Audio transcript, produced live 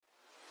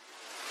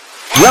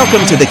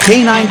Welcome to the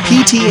Canine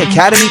PT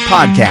Academy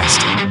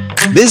podcast.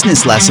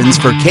 Business lessons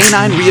for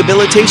canine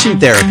rehabilitation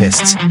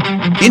therapists.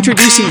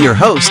 Introducing your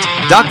host,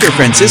 Dr.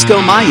 Francisco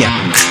Maya.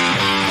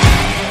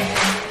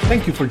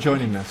 Thank you for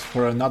joining us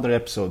for another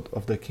episode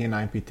of the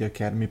Canine PT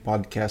Academy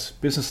podcast,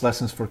 Business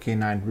Lessons for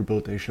Canine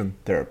Rehabilitation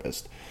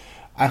Therapists.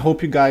 I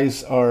hope you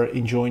guys are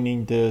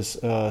enjoying this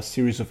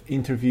series of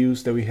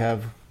interviews that we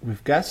have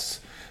with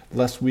guests.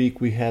 Last week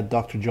we had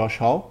Dr. Josh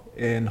Hall,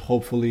 and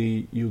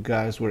hopefully you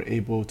guys were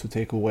able to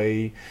take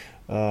away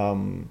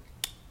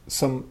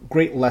some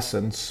great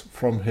lessons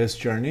from his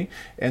journey.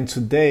 And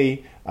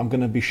today I'm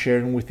going to be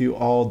sharing with you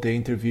all the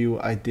interview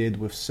I did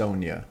with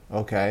Sonia,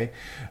 okay?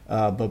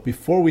 But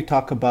before we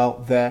talk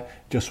about that,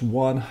 just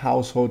one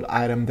household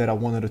item that I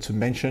wanted to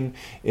mention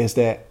is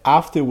that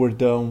after we're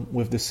done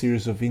with the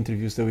series of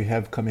interviews that we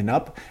have coming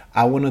up,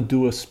 I want to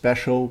do a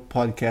special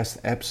podcast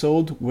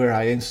episode where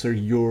I answer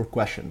your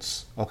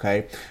questions,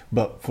 okay?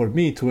 But for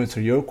me to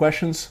answer your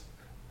questions,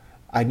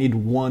 I need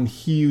one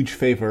huge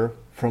favor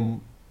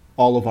from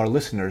all of our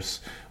listeners,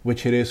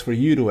 which it is for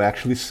you to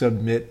actually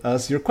submit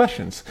us your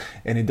questions.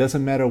 And it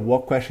doesn't matter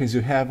what questions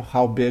you have,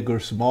 how big or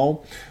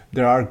small,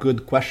 there are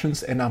good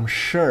questions. And I'm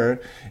sure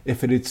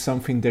if it is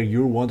something that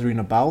you're wondering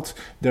about,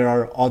 there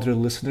are other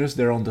listeners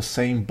that are on the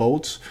same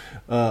boat,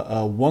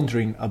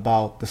 wondering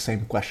about the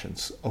same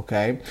questions,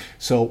 okay?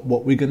 So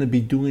what we're gonna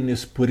be doing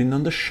is putting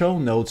on the show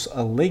notes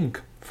a link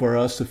for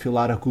us to fill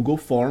out a Google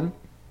form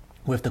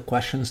with the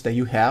questions that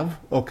you have,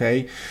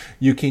 okay?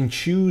 You can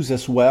choose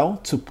as well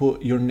to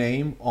put your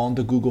name on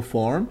the Google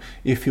form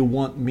if you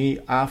want me,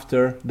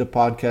 after the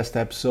podcast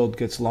episode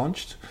gets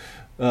launched,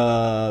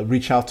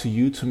 reach out to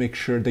you to make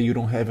sure that you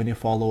don't have any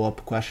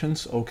follow-up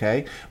questions,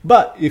 okay?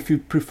 But if you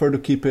prefer to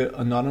keep it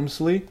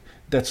anonymously,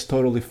 that's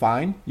totally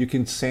fine. You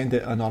can send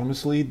it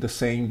anonymously, the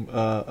same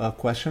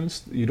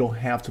questions. You don't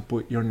have to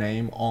put your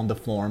name on the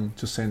form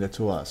to send it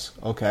to us,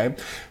 okay?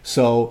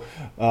 So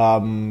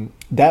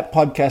that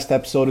podcast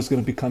episode is going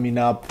to be coming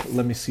up,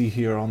 let me see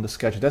here on the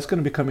schedule. That's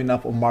going to be coming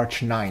up on March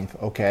 9th,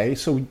 okay?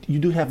 So you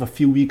do have a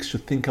few weeks to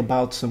think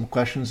about some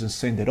questions and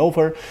send it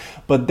over,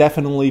 but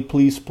definitely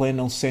please plan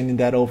on sending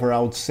that over, I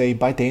would say,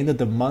 by the end of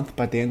the month,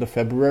 by the end of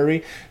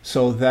February,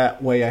 so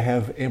that way I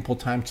have ample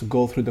time to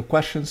go through the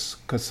questions,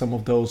 because some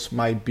of those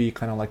might be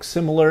kind of like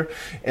similar,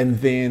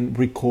 and then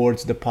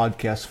records the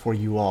podcast for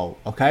you all,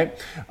 okay?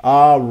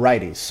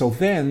 Alrighty, so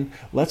then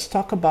let's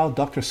talk about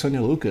Dr.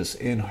 Sonia Lucas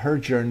and her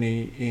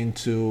journey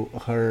into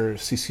her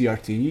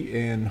CCRT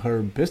and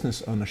her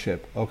business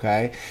ownership,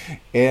 okay?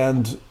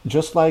 And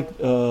just like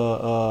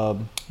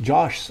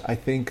Josh, I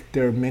think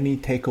there are many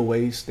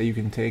takeaways that you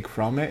can take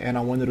from it, and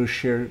I wanted to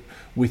share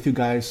with you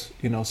guys,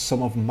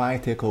 some of my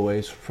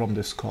takeaways from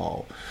this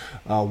call.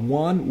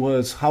 One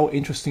was how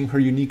interesting her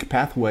unique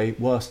pathway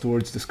was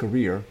towards this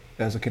career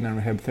as a canine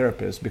rehab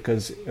therapist,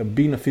 because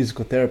being a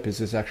physical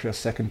therapist is actually a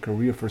second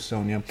career for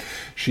Sonia.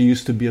 She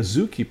used to be a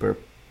zookeeper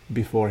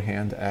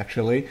beforehand,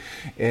 actually,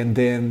 and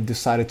then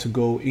decided to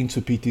go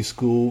into PT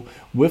school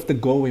with the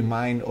goal in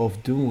mind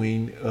of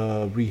doing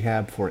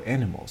rehab for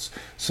animals.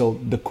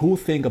 So the cool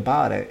thing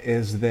about it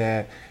is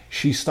that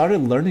she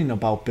started learning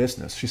about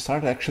business. She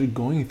started actually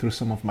going through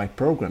some of my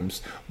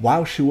programs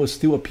while she was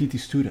still a PT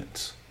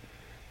student.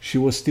 She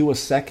was still a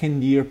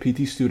second year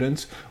PT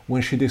student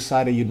when she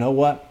decided, you know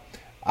what?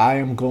 I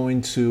am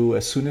going to,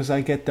 as soon as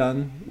I get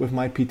done with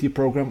my PT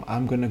program,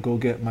 I'm going to go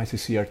get my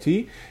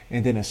CCRT.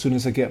 And then as soon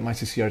as I get my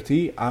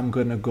CCRT, I'm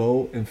going to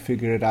go and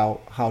figure it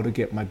out how to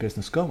get my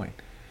business going.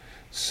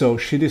 So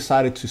she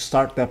decided to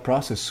start that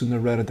process sooner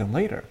rather than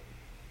later,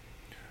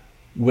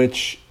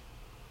 which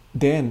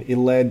then it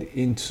led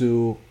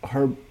into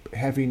her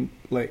having,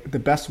 like, the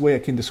best way I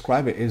can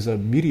describe it is a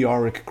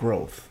meteoric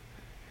growth.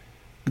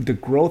 The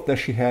growth that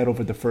she had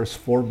over the first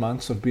 4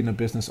 months of being a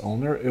business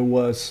owner, it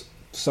was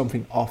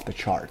something off the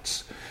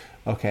charts,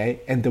 okay?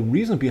 And the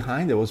reason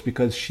behind it was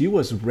because she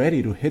was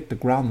ready to hit the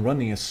ground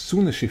running as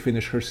soon as she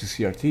finished her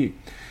CCRT.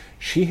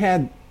 She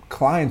had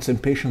clients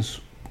and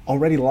patients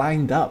already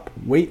lined up,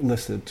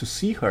 waitlisted to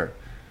see her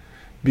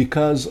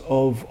because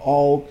of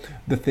all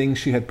the things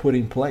she had put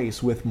in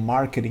place with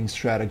marketing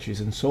strategies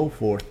and so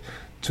forth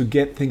to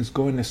get things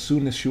going as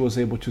soon as she was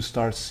able to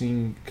start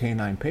seeing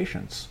canine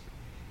patients.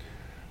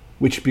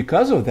 Which,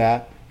 because of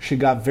that, she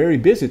got very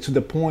busy to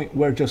the point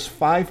where just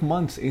 5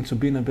 months into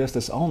being a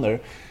business owner,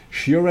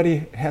 she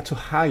already had to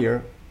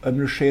hire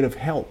administrative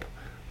help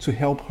to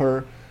help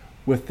her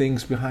with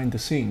things behind the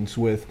scenes,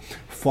 with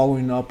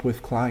following up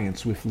with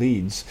clients, with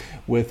leads,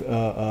 with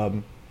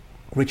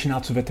reaching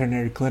out to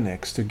veterinary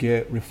clinics to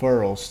get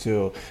referrals,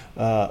 to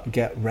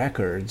get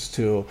records,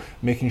 to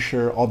making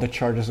sure all the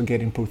charges are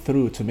getting put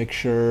through, to make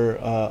sure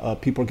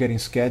people are getting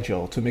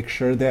scheduled, to make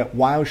sure that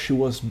while she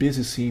was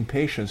busy seeing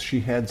patients,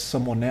 she had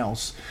someone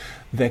else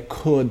that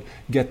could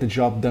get the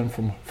job done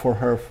for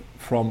her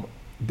from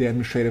the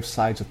administrative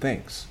sides of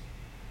things.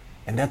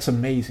 And that's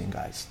amazing,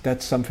 guys.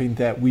 That's something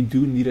that we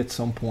do need at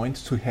some point,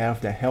 to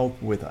have the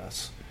help with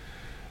us.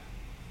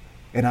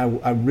 And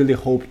I really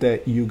hope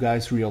that you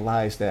guys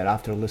realize that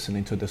after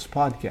listening to this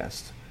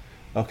podcast,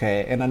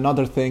 Okay, and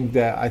another thing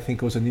that I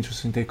think was an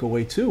interesting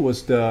takeaway too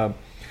was the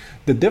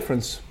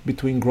difference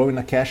between growing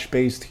a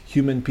cash-based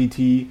human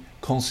PT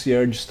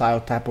concierge style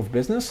type of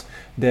business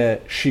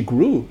that she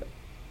grew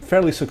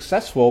fairly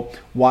successful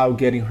while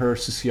getting her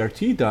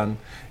CCRT done,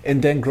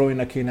 and then growing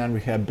a canine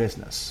rehab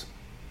business.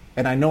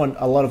 And I know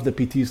a lot of the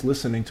PTs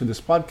listening to this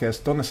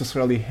podcast don't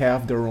necessarily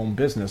have their own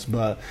business,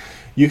 but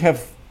you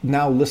have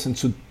now listened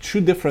to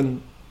two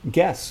different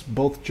guests,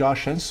 both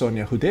Josh and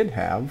Sonia, who did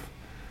have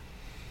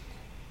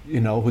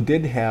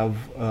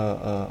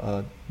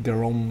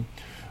their own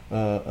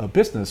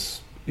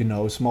business,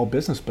 small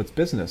business, but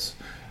business.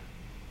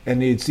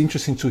 And it's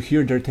interesting to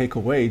hear their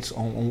takeaways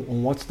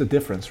on what's the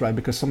difference, right?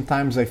 Because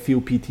sometimes I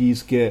feel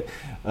PTs get,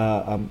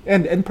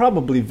 and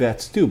probably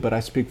vets too, but I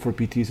speak for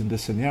PTs in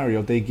this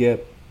scenario, they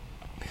get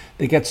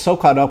so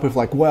caught up with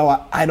like,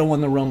 well, I don't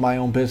want to run my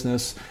own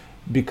business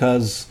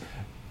because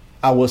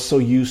I was so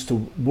used to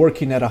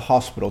working at a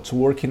hospital, to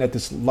working at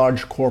this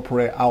large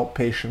corporate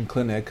outpatient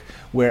clinic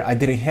where I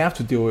didn't have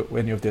to deal with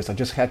any of this. I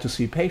just had to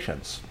see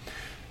patients,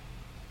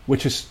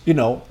 which is,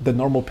 the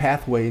normal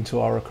pathway into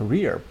our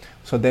career.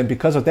 So then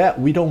because of that,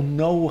 we don't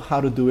know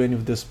how to do any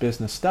of this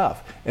business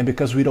stuff. And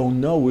because we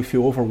don't know, we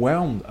feel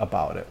overwhelmed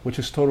about it, which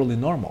is totally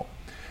normal.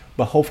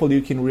 But hopefully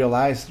you can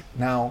realize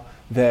now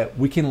that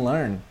we can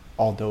learn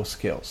all those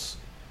skills.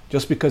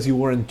 Just because you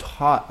weren't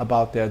taught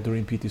about that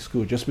during PT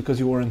school, just because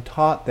you weren't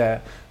taught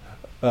that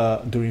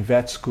during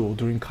vet school,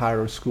 during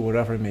chiro school,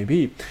 whatever it may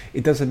be,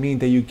 it doesn't mean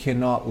that you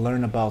cannot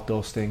learn about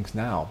those things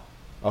now.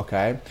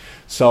 Okay?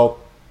 So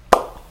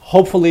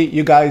hopefully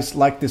you guys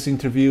like this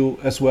interview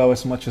as well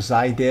as much as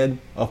I did.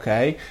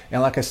 Okay?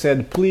 And like I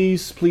said,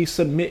 please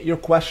submit your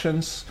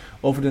questions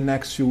over the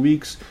next few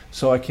weeks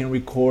so I can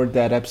record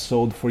that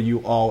episode for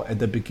you all at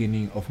the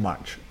beginning of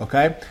March.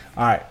 Okay?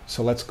 All right,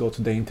 so let's go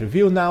to the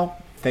interview now.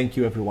 Thank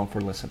you everyone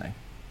for listening.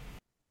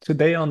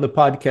 Today on the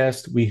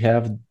podcast, we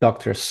have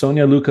Dr.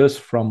 Sonia Lucas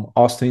from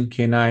Austin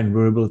Canine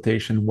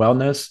Rehabilitation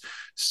Wellness.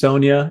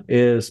 Sonia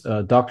is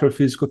a doctor of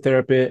physical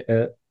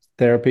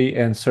therapy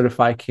and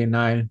certified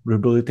canine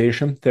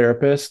rehabilitation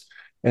therapist.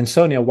 And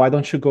Sonia, why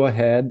don't you go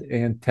ahead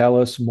and tell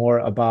us more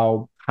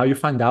about how you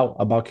find out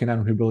about canine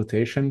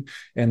rehabilitation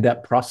and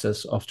that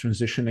process of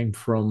transitioning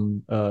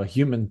from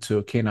human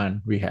to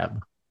canine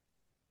rehab?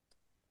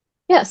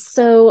 Yes.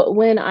 So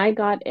when I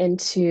got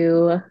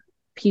into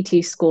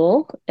PT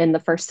school in the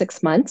first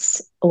 6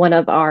 months, one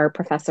of our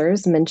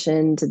professors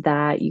mentioned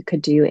that you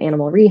could do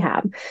animal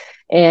rehab.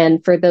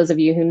 And for those of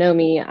you who know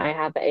me, I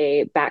have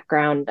a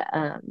background.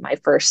 My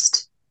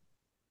first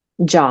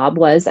job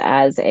was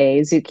as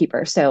a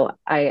zookeeper. So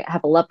I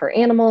have a love for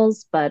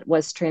animals, but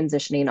was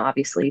transitioning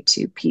obviously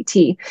to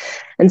PT.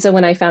 And so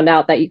when I found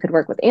out that you could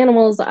work with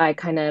animals, I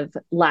kind of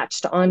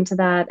latched onto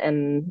that.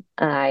 And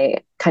I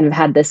kind of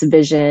had this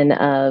vision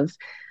of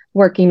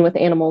working with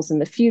animals in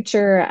the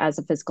future as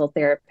a physical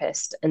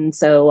therapist. And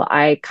so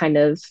I kind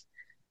of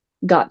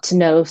got to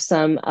know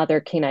some other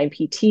canine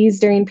PTs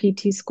during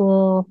PT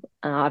school.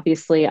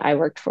 Obviously, I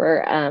worked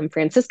for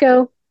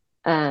Francisco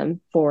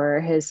for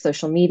his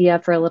social media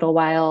for a little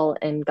while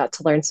and got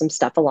to learn some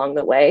stuff along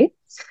the way.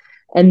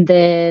 And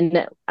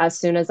then as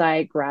soon as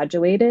I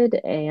graduated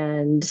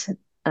and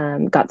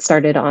got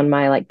started on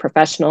my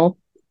professional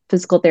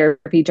physical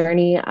therapy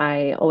journey,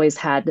 I always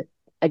had,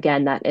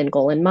 again, that end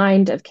goal in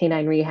mind of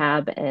canine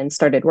rehab and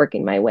started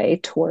working my way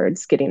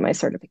towards getting my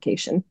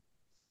certification.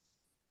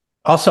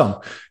 Awesome.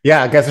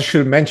 Yeah, I guess I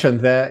should mention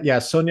that. Yeah,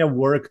 Sonia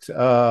worked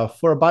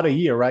for about a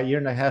year, right? Year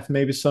and a half,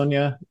 maybe.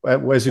 Sonia,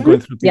 as you're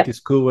going through PT Yep.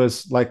 school,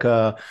 was like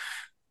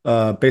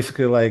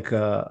basically like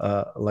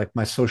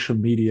my social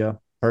media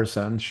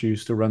person. She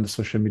used to run the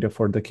social media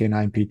for the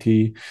Canine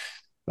PT.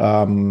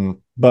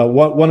 But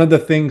one of the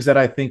things that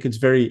I think is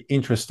very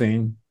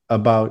interesting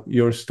about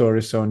your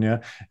story,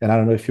 Sonia, and I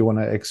don't know if you want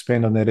to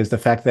expand on it, is the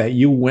fact that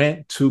you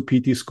went to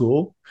PT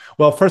school.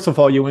 Well, first of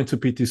all, you went to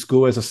PT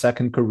school as a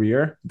second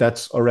career.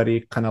 That's already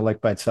kind of like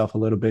by itself a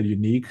little bit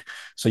unique.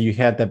 So you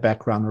had that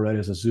background already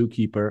as a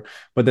zookeeper.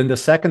 But then the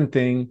second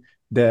thing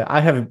that I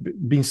have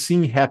been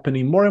seeing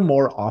happening more and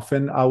more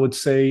often, I would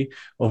say,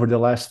 over the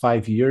last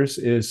 5 years,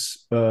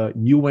 is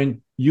you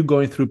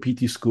going through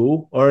PT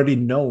school already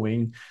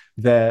knowing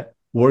that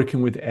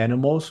working with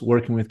animals,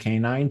 working with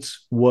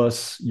canines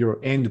was your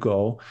end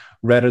goal,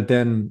 rather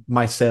than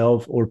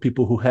myself or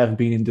people who have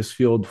been in this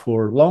field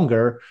for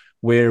longer,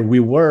 where we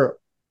were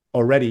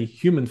already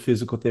human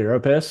physical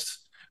therapists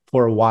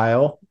for a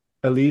while,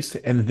 at least,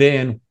 and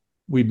then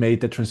we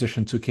made the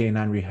transition to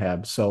canine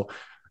rehab. So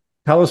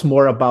tell us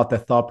more about the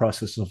thought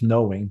process of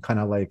knowing kind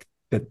of like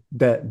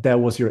that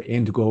was your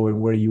end goal and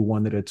where you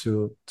wanted it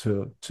to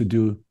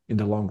do in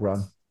the long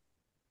run.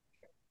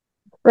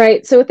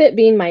 Right. So with it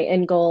being my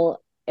end goal,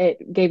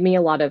 it gave me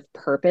a lot of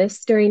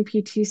purpose during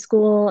PT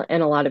school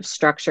and a lot of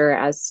structure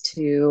as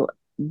to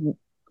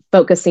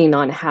focusing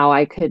on how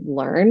I could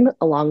learn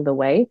along the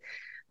way.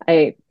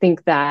 I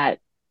think that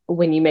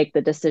when you make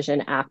the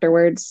decision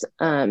afterwards,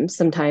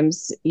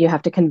 sometimes you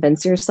have to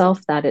convince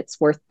yourself that it's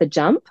worth the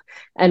jump.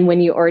 And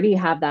when you already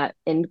have that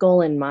end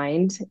goal in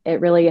mind,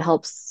 it really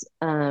helps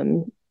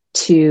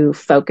to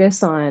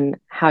focus on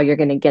how you're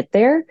going to get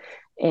there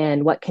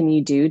and what can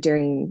you do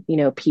during,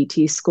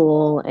 PT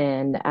school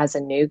and as a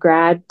new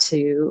grad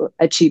to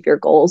achieve your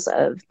goals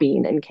of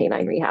being in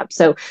canine rehab.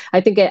 So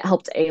I think it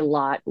helped a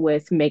lot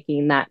with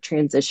making that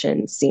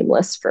transition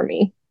seamless for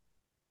me.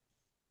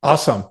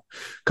 Awesome.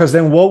 Because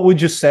then what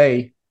would you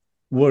say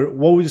were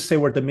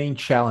the main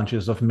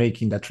challenges of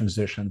making that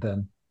transition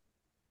then?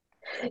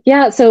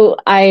 Yeah, so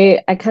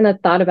I kind of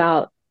thought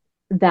about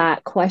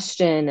that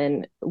question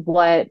and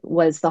what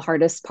was the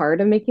hardest part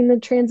of making the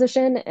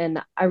transition.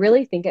 And I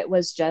really think it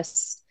was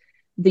just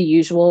the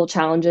usual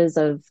challenges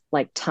of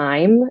like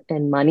time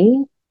and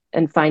money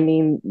and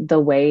finding the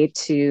way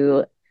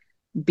to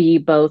be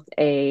both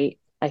a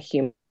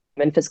human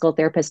physical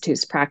therapist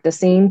who's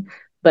practicing,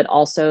 but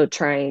also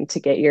trying to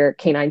get your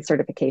canine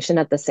certification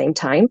at the same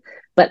time.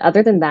 But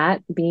other than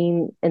that,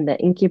 being in the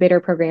incubator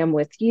program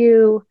with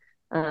you,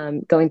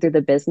 going through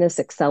the business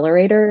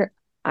accelerator,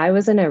 I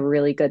was in a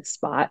really good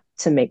spot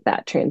to make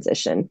that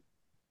transition.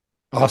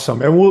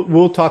 Awesome. And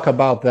we'll talk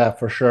about that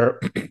for sure.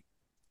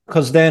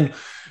 Because then,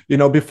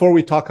 before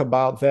we talk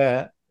about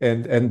that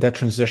and that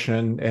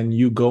transition and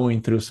you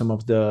going through some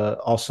of the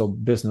also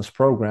business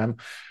program,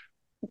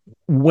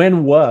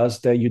 when was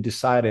that you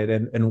decided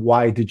and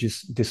why did you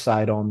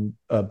decide on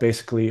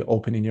basically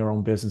opening your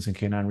own business in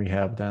canine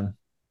rehab then?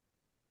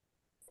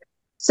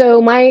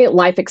 So, my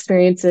life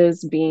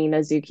experiences being a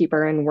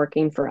zookeeper and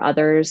working for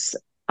others,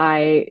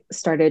 I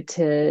started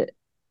to,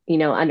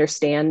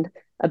 understand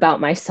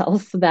about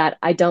myself that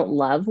I don't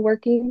love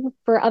working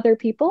for other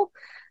people.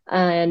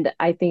 And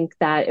I think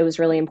that it was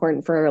really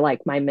important for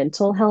like my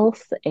mental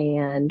health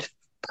and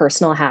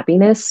personal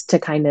happiness to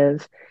kind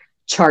of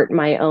chart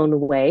my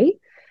own way.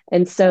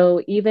 And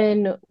so,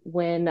 even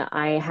when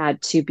I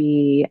had to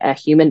be a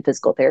human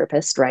physical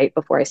therapist, right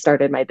before I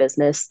started my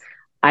business,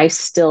 I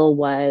still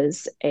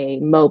was a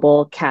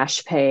mobile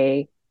cash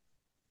pay,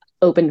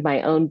 opened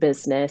my own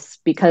business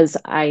because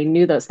I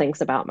knew those things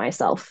about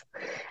myself.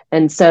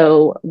 And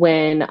so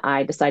when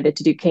I decided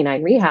to do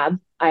canine rehab,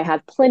 I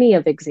had plenty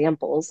of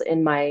examples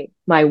in my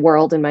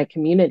world and my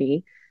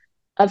community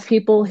of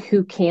people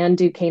who can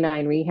do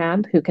canine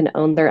rehab, who can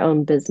own their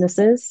own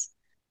businesses,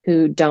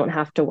 who don't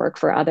have to work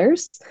for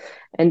others.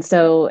 And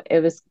so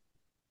it was,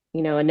 a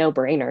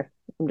no-brainer.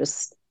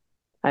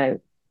 I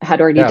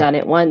had already Yeah. done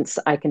it once,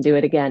 I can do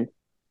it again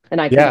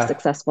and I can be Yeah.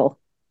 successful.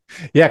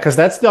 Yeah, because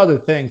that's the other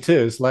thing too.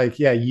 It's like,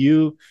 yeah,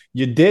 you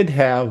did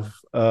have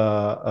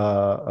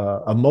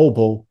a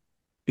mobile,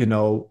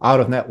 out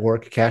of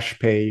network cash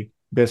pay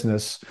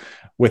business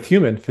with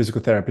human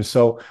physical therapy.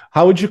 So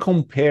how would you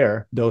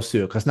compare those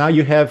two? Because now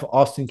you have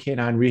Austin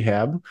Canine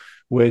Rehab,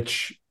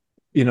 which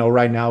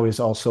right now is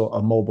also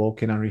a mobile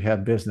canine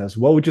rehab business.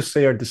 What would you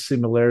say are the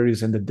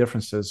similarities and the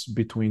differences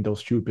between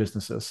those two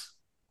businesses?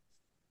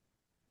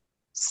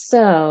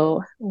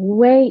 So,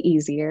 way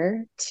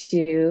easier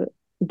to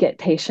get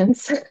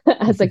patients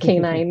as a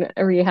canine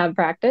rehab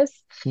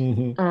practice.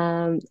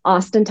 Hmm.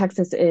 Austin,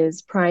 Texas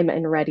is prime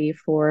and ready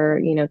for,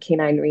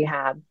 canine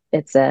rehab.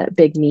 It's a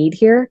big need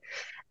here.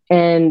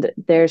 And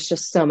there's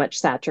just so much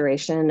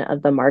saturation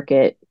of the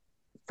market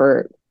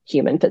for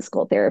human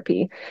physical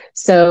therapy.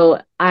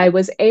 So I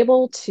was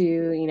able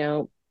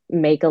to,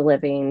 make a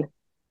living,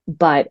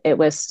 but it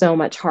was so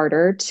much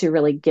harder to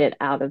really get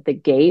out of the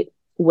gate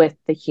with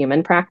the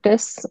human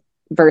practice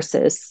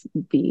versus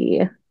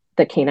the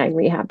canine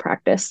rehab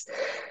practice.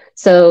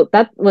 So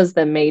that was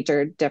the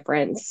major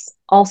difference.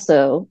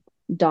 Also,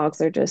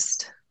 dogs are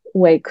just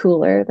way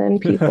cooler than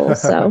people,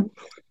 so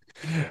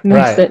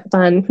makes Right. it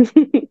fun.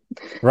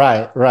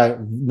 Right, right.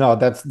 No,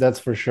 that's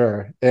for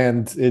sure.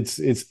 And it's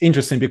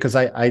interesting because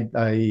I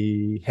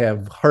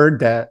have heard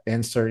that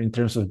answer in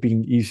terms of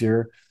being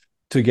easier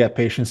to get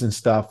patients and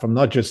stuff from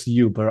not just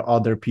you, but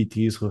other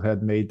PTs who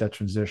had made that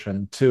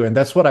transition too. And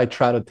that's what I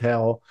try to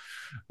tell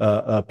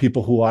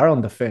people who are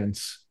on the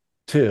fence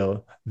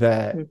too,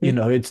 that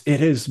Mhm.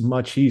 it is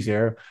much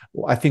easier.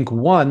 I think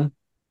one,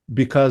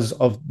 because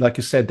of, like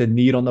you said, the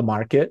need on the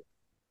market,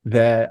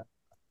 that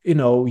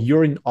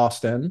you're in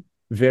Austin,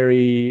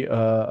 very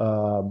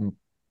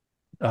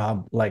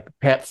like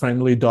pet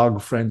friendly, dog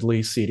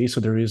friendly city.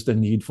 So there is the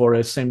need for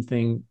it. Same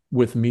thing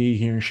with me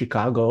here in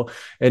Chicago.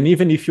 And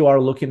even if you are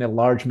looking at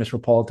large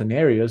metropolitan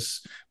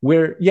areas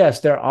where,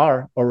 yes, there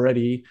are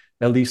already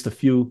at least a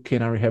few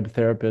canine rehab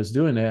therapists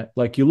doing it,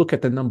 like you look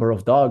at the number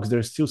of dogs,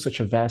 there's still such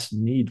a vast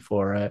need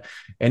for it.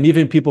 And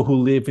even people who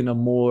live in a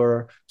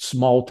more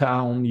small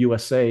town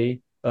USA,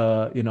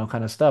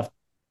 kind of stuff,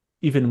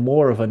 even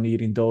more of a need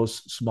in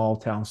those small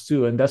towns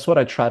too. And that's what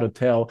I try to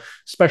tell,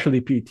 especially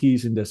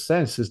PTs in this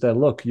sense, is that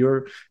look,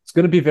 it's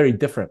going to be very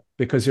different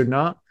because you're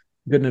not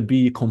going to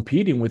be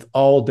competing with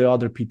all the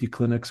other PT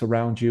clinics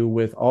around you,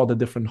 with all the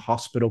different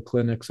hospital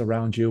clinics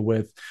around you,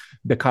 with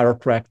the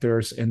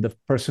chiropractors and the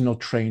personal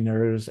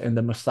trainers and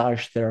the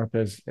massage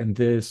therapists and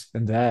this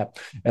and that.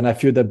 And I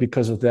feel that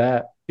because of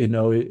that, it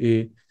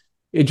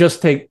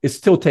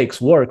still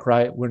takes work,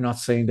 right? We're not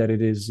saying that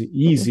it is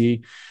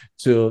easy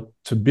to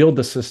build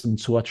the system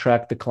to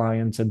attract the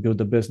clients and build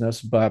the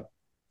business, but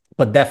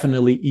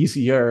definitely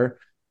easier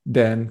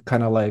than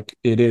kind of like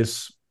it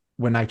is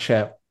when I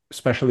chat,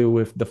 especially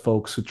with the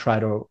folks who try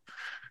to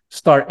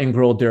start and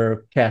grow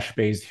their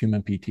cash-based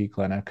human PT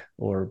clinic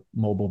or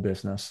mobile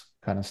business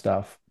kind of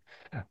stuff.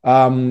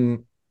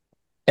 Um,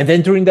 and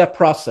then during that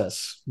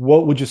process,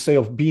 what would you say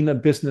of being a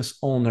business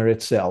owner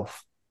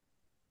itself?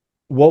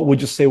 What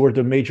would you say were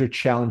the major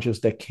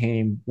challenges that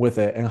came with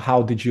it, and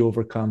how did you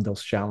overcome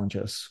those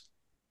challenges?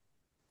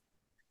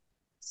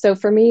 So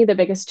for me, the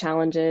biggest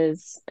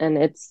challenges, and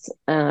it's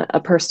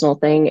a personal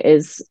thing,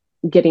 is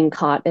getting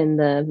caught in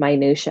the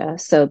minutia.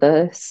 So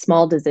the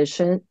small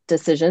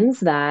decisions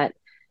that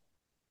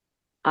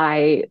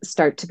I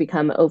start to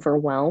become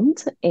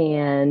overwhelmed,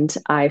 and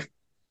I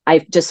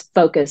just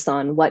focus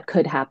on what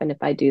could happen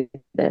if I do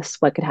this,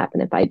 what could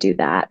happen if I do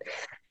that.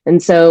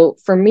 And so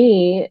for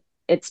me,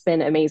 it's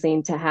been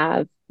amazing to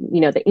have,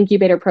 the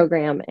incubator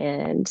program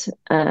and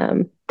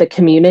the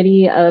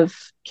community of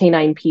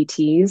canine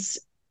PTs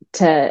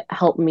to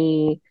help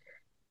me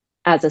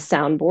as a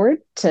soundboard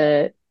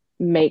to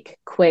make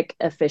quick,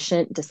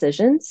 efficient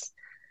decisions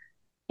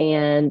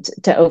and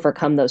to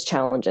overcome those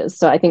challenges.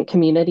 So I think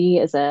community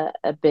is a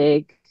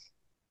big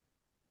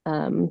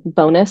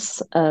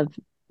bonus of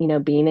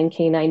being in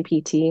canine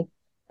PT.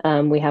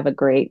 We have a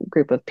great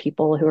group of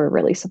people who are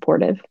really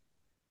supportive.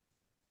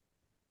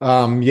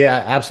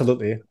 Yeah,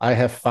 absolutely. I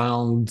have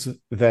found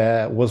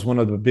that was one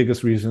of the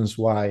biggest reasons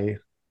why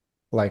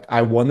like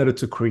I wanted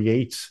to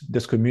create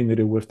this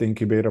community with the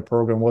incubator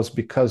program was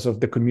because of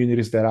the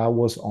communities that I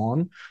was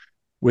on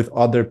with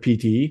other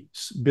PT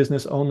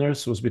business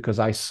owners, was because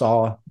I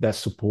saw that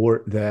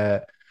support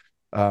that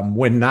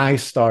when I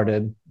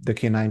started the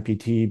Canine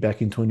PT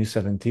back in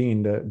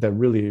 2017, that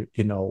really,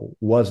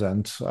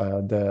 wasn't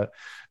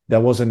there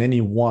wasn't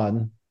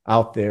anyone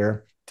out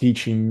there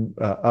teaching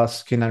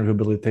us canine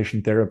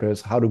rehabilitation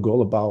therapists how to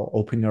go about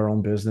opening our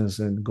own business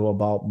and go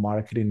about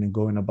marketing and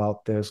going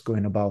about this,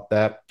 going about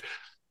that.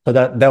 So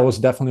that was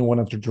definitely one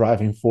of the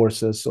driving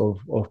forces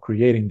of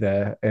creating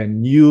that.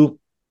 And you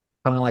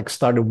kind of like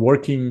started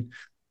working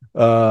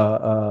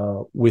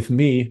with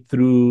me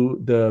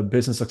through the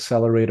Business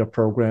Accelerator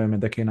program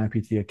and the Canine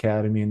PT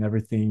Academy and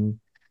everything,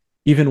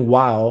 even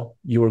while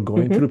you were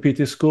going Mm-hmm. through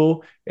PT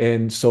school.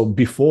 And so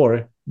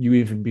before you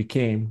even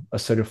became a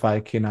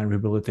certified canine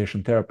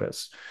rehabilitation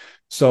therapist.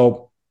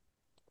 So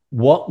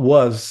what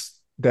was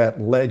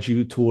that led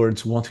you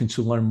towards wanting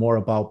to learn more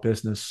about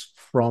business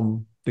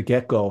from the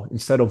get-go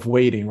instead of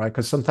waiting, right?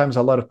 Because sometimes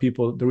a lot of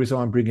people, the reason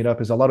why I'm bringing it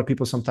up is a lot of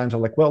people sometimes are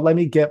like, well, let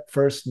me get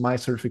first my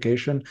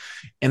certification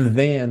and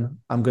then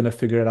I'm going to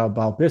figure it out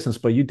about business.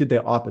 But you did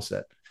the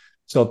opposite.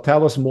 So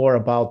tell us more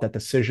about that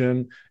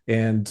decision,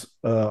 and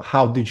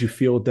how did you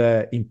feel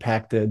that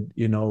impacted,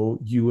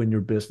 you and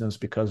your business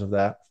because of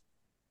that?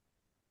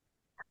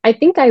 I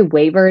think I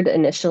wavered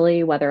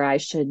initially whether I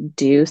should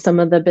do some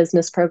of the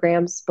business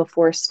programs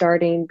before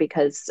starting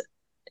because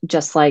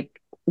just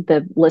like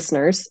the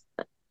listeners,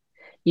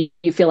 you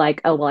feel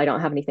like, oh, well, I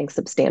don't have anything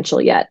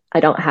substantial yet. I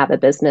don't have a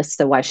business,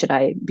 so why should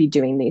I be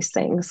doing these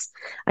things?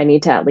 I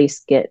need to at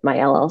least get my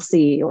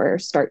LLC or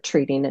start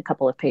treating a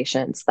couple of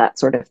patients, that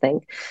sort of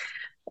thing.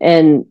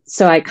 And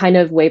so I kind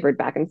of wavered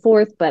back and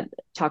forth, but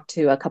talked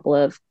to a couple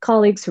of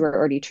colleagues who are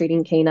already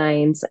treating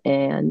canines,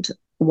 and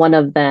one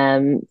of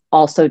them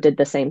also did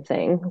the same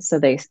thing. So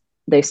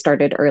they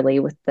started early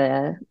with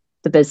the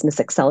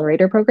business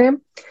accelerator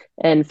program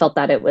and felt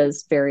that it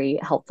was very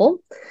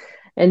helpful.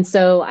 And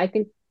so I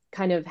think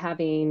kind of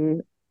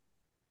having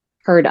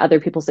heard other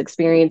people's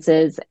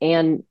experiences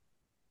and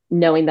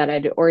knowing that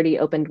I'd already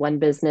opened one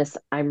business,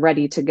 I'm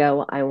ready to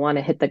go. I want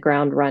to hit the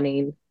ground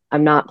running.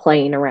 I'm not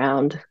playing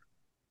around.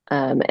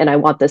 And I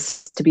want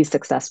this to be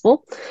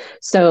successful.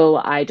 So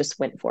I just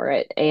went for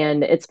it.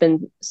 And it's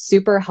been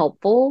super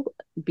helpful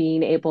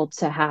being able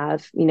to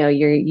have, your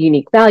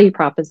unique value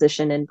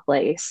proposition in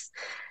place,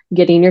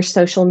 getting your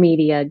social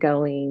media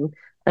going,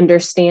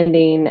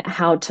 understanding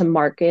how to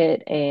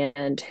market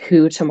and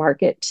who to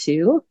market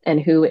to, and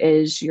who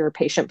is your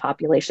patient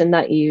population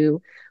that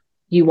you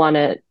want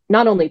to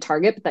not only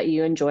target, but that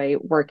you enjoy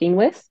working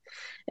with.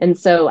 And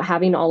so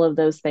having all of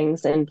those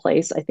things in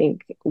place, I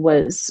think,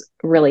 was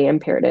really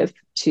imperative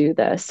to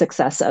the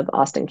success of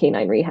Austin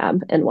Canine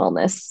Rehab and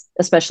Wellness,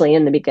 especially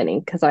in the beginning,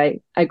 because I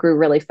grew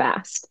really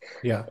fast.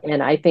 Yeah.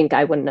 And I think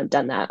I wouldn't have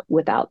done that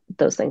without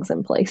those things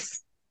in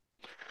place.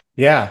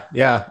 Yeah,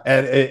 yeah,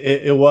 and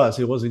it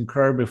was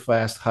incredibly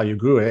fast how you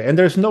grew it, and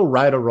there's no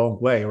right or wrong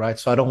way, right?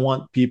 So I don't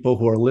want people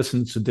who are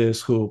listening to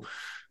this who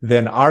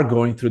then are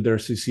going through their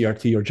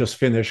CCRT or just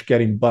finished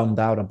getting bummed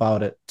out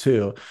about it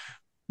too.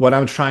 What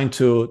I'm trying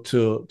to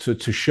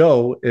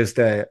show is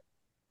that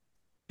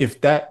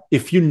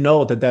if you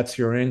know that that's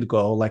your end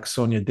goal, like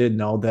Sonia did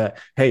know that,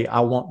 hey,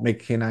 I want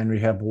make canine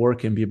rehab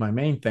work and be my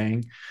main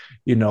thing,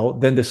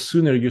 then the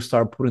sooner you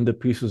start putting the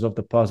pieces of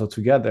the puzzle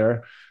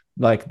together,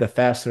 like the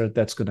faster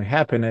that's going to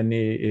happen. And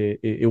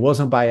it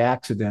wasn't by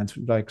accident.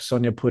 Like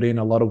Sonia put in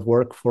a lot of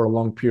work for a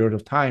long period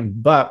of time,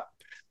 but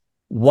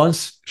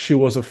once she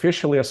was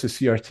officially a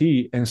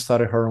CCRT and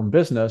started her own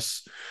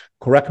business,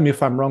 correct me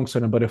if I'm wrong,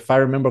 Sonia, but if I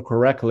remember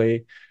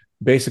correctly,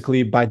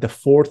 basically by the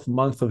fourth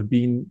month of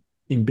being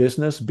in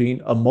business,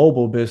 being a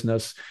mobile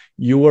business,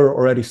 you were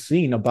already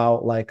seeing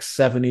about like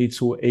 70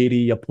 to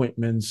 80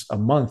 appointments a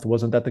month.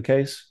 Wasn't that the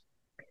case?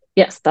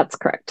 Yes, that's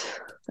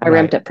correct. I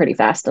ramped Right. up pretty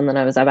fast, and then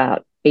I was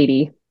about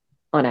 80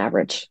 on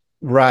average.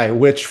 Right,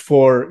 which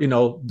for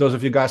those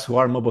of you guys who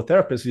are mobile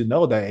therapists,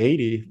 that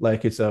 80,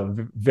 like it's a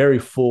very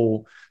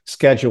full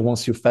schedule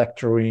once you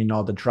factor in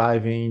all the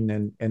driving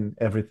and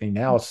everything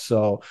else.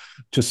 So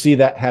to see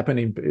that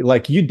happening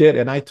like you did,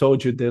 and I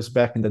told you this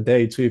back in the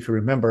day too, if you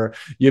remember,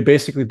 you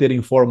basically did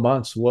in 4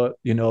 months what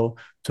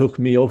took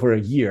me over a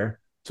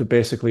year to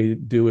basically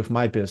do with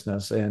my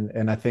business.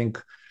 And I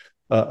think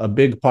a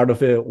big part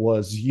of it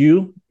was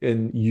you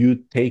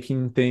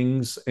taking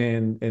things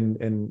and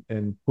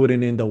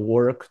putting in the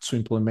work to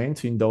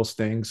implementing those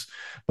things,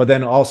 but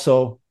then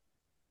also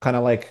kind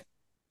of like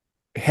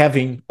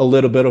having a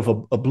little bit of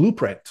a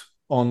blueprint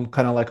on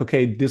kind of like,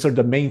 okay, these are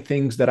the main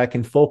things that I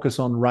can focus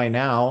on right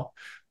now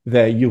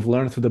that you've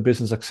learned through the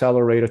business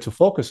accelerator to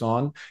focus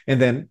on. And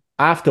then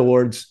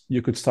afterwards,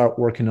 you could start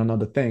working on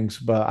other things.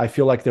 But I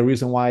feel like the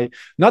reason why,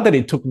 not that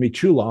it took me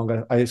too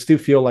long, I still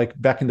feel like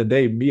back in the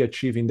day, me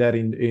achieving that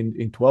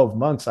in 12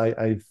 months,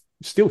 I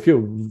still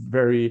feel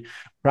very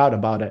proud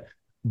about it.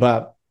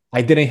 But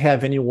I didn't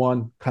have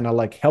anyone kind of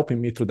like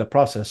helping me through the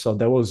process. So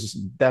there was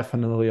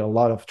definitely a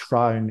lot of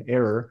trial and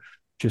error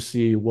to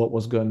see what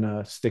was going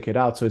to stick it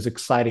out. So it's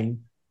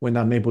exciting when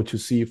I'm able to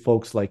see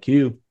folks like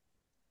you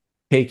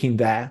taking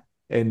that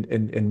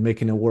and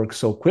making it work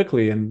so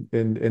quickly. And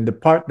the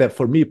part that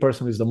for me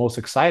personally is the most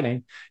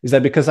exciting is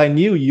that because I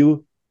knew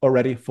you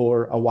already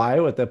for a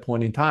while at that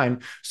point in time,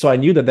 so I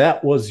knew that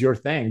that was your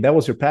thing, that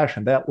was your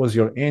passion, that was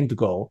your end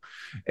goal.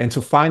 And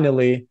to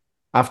finally,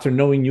 after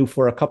knowing you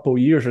for a couple of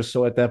years or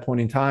so at that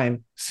point in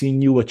time,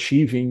 seeing you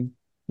achieving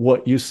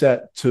what you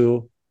set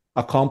to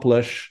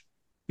accomplish,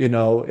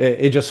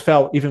 it just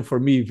felt, even for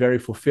me, very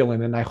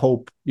fulfilling. And I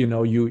hope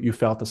you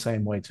felt the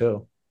same way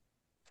too.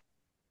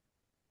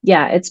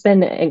 Yeah, it's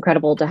been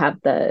incredible to have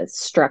the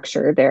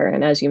structure there.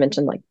 And as you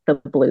mentioned, like the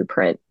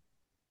blueprint,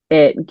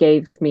 it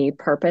gave me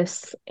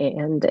purpose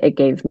and it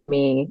gave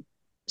me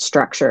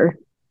structure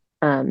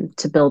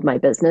to build my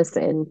business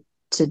and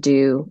to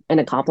do and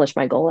accomplish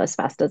my goal as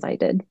fast as I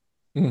did.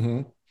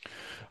 Mm-hmm.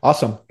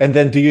 Awesome. And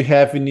then do you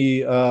have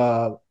any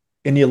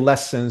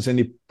lessons,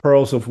 any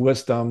pearls of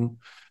wisdom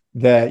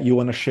that you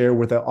want to share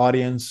with the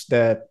audience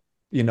that,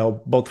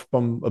 both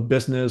from a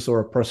business or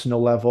a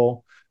personal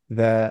level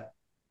that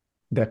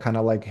kind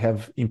of like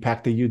have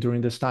impacted you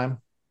during this time?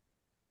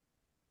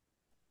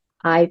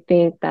 I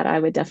think that I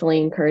would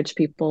definitely encourage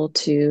people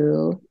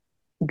to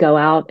go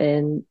out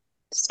and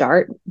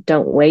start.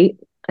 Don't wait.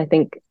 I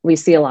think we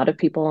see a lot of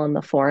people on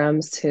the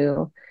forums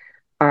who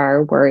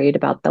are worried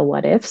about the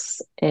what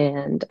ifs.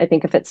 And I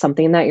think if it's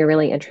something that you're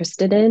really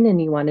interested in and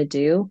you want to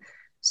do,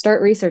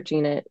 start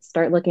researching it,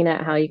 start looking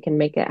at how you can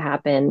make it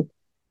happen.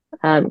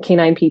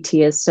 Canine PT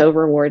is so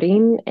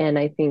rewarding. And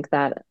I think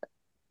that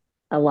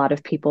a lot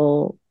of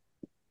people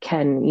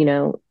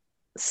can,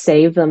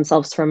 save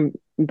themselves from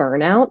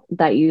burnout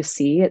that you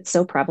see. It's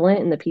so prevalent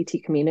in the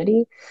PT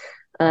community.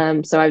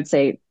 So I would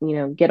say,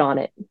 get on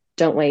it.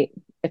 Don't wait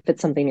if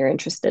it's something you're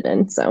interested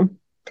in. So,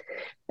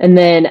 and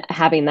then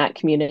having that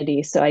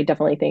community. So I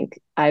definitely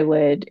think I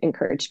would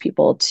encourage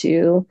people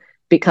to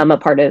become a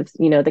part of,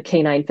 the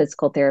canine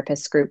physical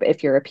therapist group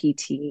if you're a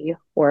PT,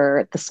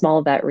 or the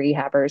small vet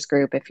rehabbers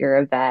group if you're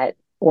a vet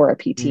or a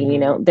PT.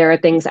 Mm-hmm. There are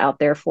things out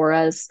there for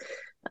us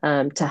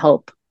to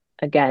help,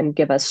 again,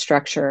 give us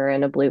structure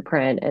and a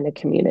blueprint and a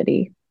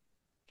community.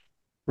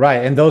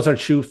 Right. And those are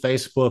two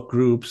Facebook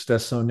groups that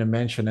Sonia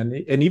mentioned.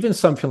 And even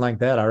something like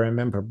that, I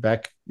remember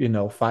back,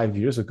 5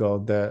 years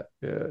ago that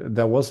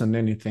there wasn't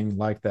anything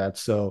like that.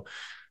 So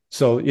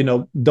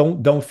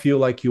don't feel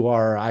like you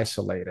are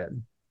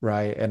isolated.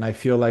 Right. And I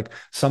feel like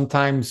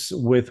sometimes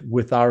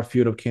with our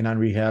field of canine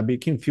rehab,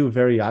 it can feel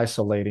very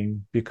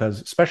isolating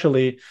because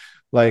especially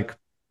like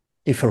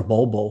if you're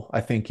mobile,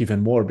 I think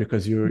even more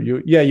because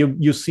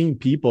you've seen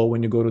people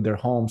when you go to their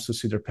homes to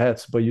see their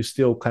pets, but you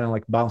still kind of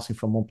like bouncing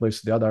from one place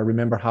to the other. I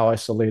remember how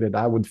isolated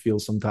I would feel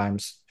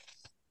sometimes.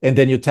 And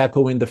then you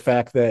tackle in the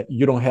fact that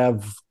you don't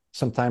have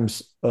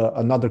sometimes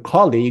another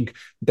colleague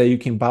that you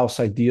can bounce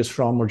ideas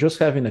from, or just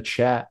having a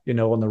chat,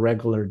 on a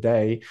regular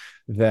day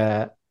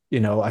that,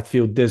 I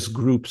feel this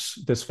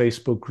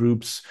Facebook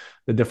groups,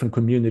 the different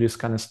communities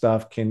kind of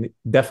stuff can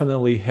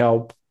definitely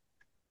help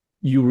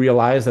you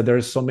realize that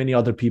there's so many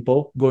other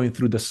people going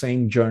through the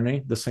same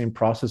journey, the same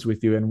process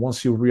with you. And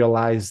once you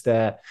realize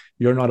that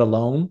you're not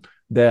alone,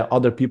 that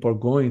other people are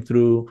going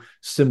through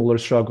similar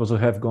struggles or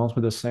have gone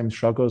through the same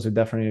struggles, it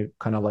definitely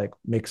kind of like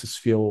makes us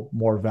feel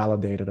more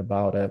validated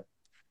about it.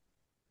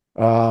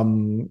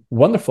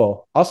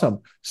 Wonderful.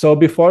 Awesome. So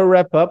before we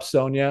wrap up,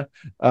 Sonia,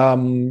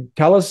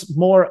 tell us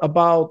more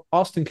about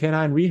Austin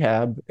Canine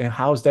Rehab and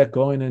how's that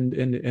going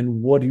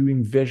and what do you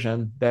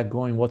envision that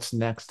going? What's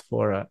next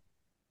for it?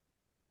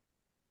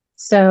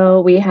 So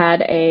we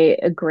had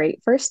a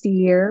great first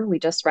year. We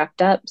just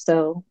wrapped up.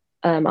 So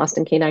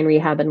Austin Canine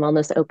Rehab and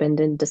Wellness opened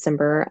in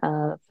December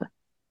of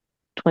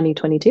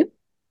 2022,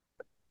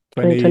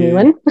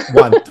 21,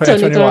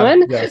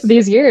 2021, yes.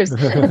 these years.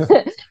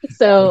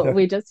 So Yeah.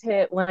 we just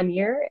hit 1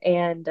 year,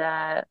 and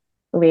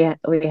we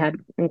had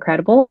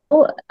incredible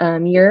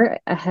year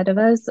ahead of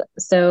us.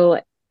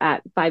 So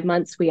at 5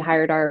 months, we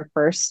hired our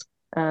first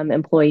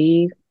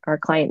employee, our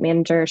client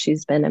manager.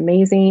 She's been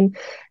amazing.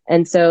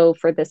 And so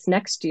for this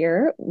next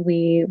year,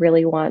 we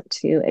really want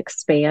to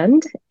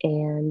expand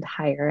and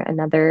hire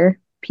another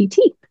PT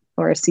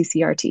or a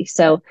CCRT.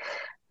 So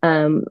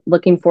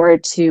looking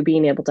forward to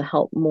being able to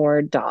help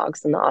more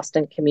dogs in the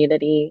Austin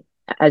community.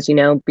 As you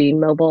know, being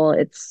mobile,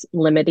 it's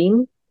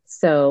limiting.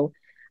 So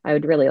I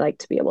would really like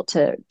to be able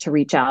to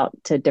reach out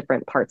to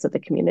different parts of the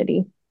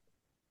community.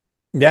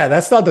 Yeah,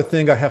 that's not the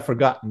thing I have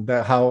forgotten.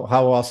 That how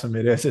awesome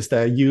it is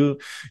that you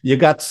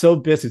got so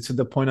busy to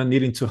the point of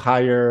needing to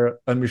hire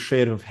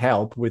administrative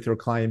help with your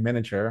client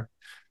manager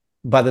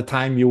by the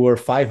time you were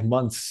 5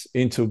 months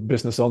into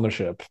business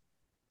ownership.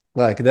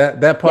 Like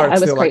that Yeah, part I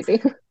was still crazy.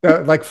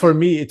 like for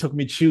me, it took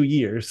me 2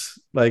 years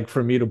like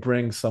for me to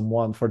bring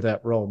someone for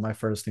that role, my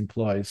first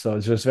employee. So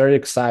it's just very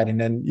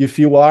exciting. And if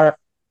you are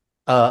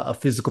a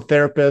physical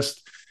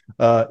therapist,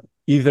 uh,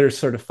 either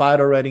certified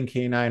already in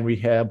canine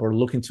rehab or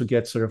looking to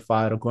get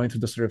certified or going through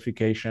the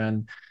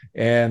certification,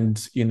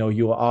 and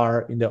you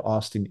are in the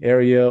Austin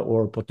area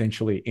or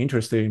potentially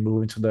interested in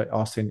moving to the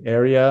Austin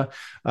area,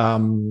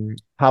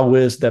 how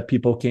is that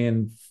people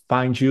can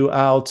find you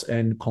out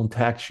and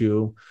contact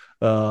you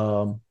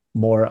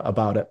more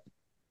about it?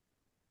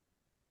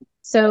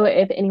 So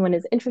if anyone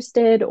is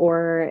interested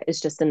or is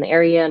just in the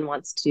area and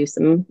wants to do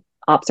some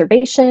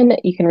observation,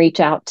 you can reach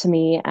out to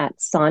me at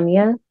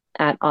Sonia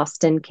at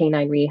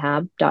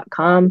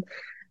austincaninerehab.com.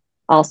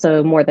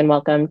 Also, more than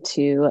welcome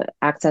to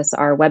access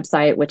our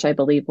website, which I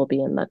believe will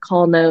be in the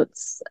call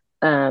notes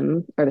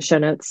or the show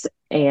notes,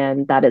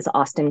 and that is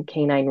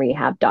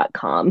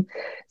austincaninerehab.com.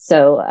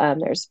 So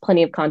there's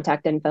plenty of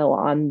contact info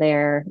on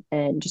there,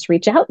 and just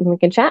reach out and we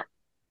can chat.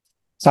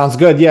 Sounds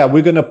good. Yeah,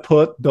 we're going to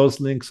put those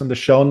links in the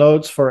show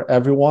notes for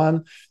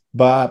everyone.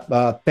 But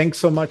thanks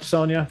so much,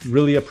 Sonia.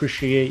 Really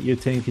appreciate you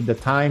taking the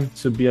time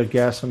to be a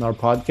guest on our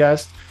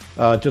podcast.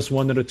 Just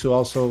wanted to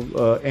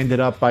also end it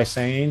up by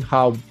saying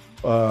how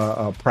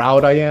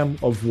proud I am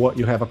of what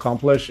you have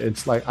accomplished.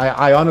 It's like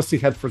I honestly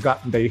had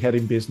forgotten that you had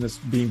been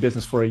in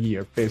business for a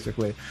year,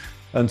 basically,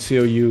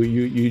 until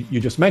you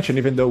just mentioned.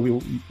 Even though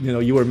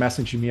you were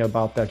messaging me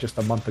about that just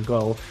a month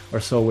ago or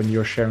so when you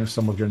were sharing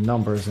some of your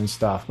numbers and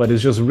stuff. But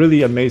it's just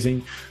really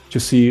amazing to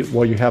see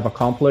what you have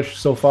accomplished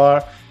so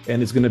far,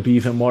 and it's going to be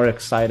even more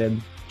excited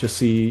to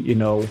see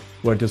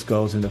where this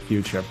goes in the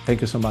future.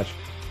 Thank you so much.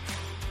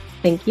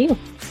 Thank you.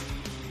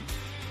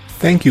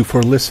 Thank you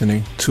for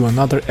listening to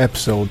another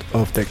episode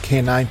of the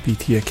Canine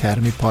PT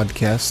Academy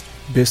podcast,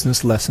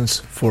 Business Lessons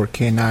for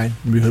Canine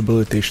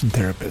Rehabilitation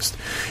Therapists.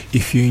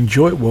 If you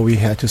enjoyed what we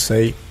had to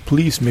say,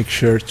 please make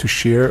sure to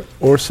share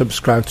or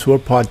subscribe to our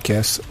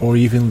podcast or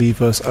even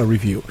leave us a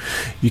review.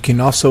 You can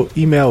also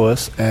email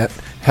us at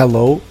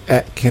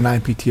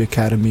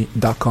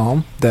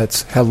hello@canineptacademy.com.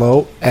 That's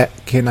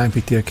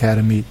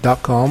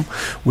hello@canineptacademy.com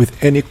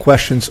with any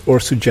questions or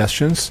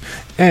suggestions.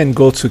 And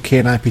go to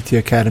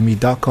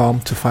canineptacademy.com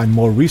to find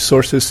more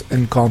resources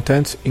and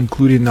content,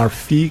 including our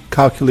fee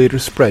calculator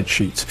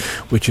spreadsheet,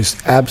 which is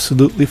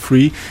absolutely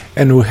free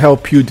and will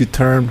help you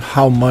determine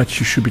how much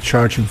you should be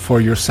charging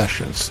for your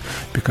sessions.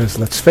 Because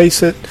let's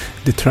face it,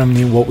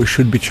 determining what we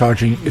should be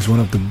charging is one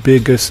of the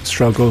biggest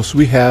struggles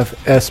we have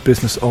as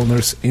business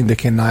owners in the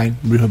canine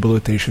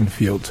rehabilitation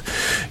field.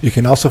 You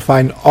can also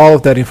find all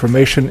of that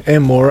information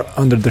and more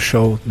under the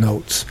show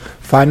notes.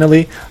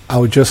 Finally, I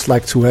would just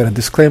like to add a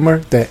disclaimer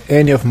that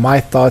any of my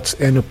thoughts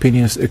and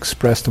opinions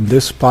expressed on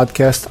this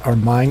podcast are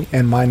mine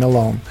and mine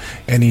alone,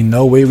 and in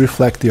no way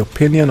reflect the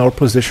opinion or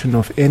position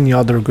of any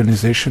other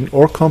organization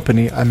or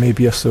company I may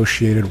be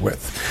associated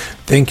with.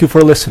 Thank you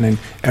for listening,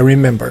 and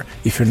remember,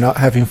 if you're not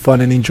having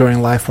fun and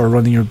enjoying life or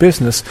running your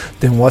business,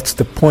 then what's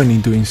the point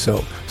in doing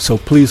so? So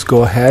please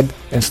go ahead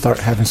and start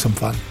having some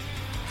fun.